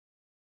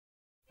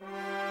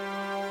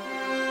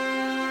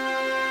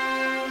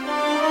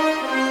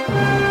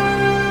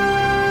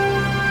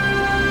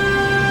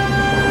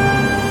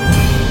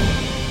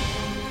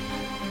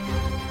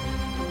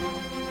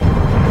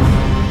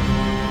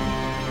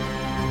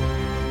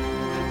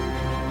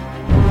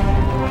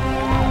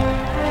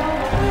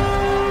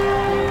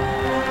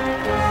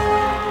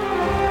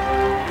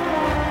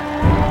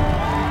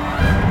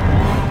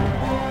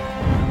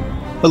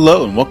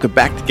Hello and welcome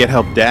back to Get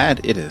Help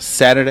Dad. It is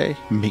Saturday,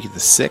 May the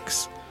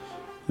 6th,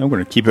 and we're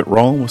going to keep it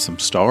rolling with some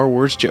Star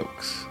Wars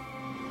jokes.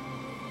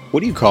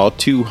 What do you call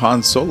two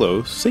Han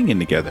Solos singing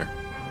together?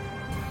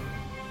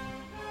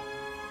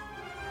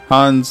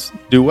 Han's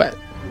duet.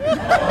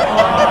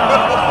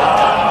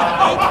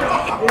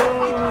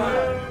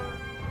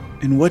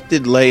 And what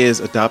did Leia's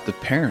adoptive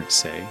parents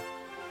say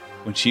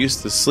when she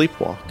used to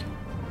sleepwalk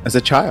as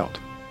a child?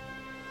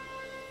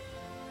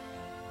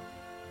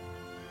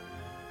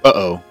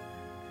 Uh-oh.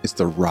 It's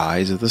the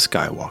rise of the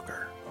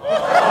Skywalker.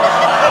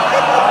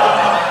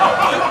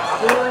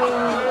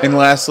 And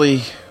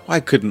lastly,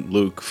 why couldn't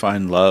Luke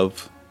find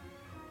love?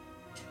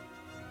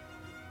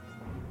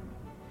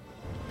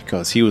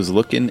 Because he was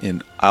looking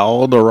in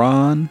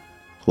Alderaan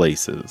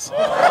places.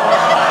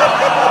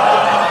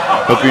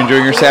 Hope you're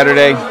enjoying your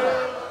Saturday.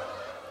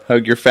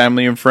 Hug your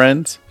family and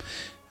friends.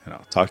 And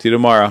I'll talk to you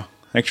tomorrow.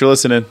 Thanks for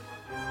listening.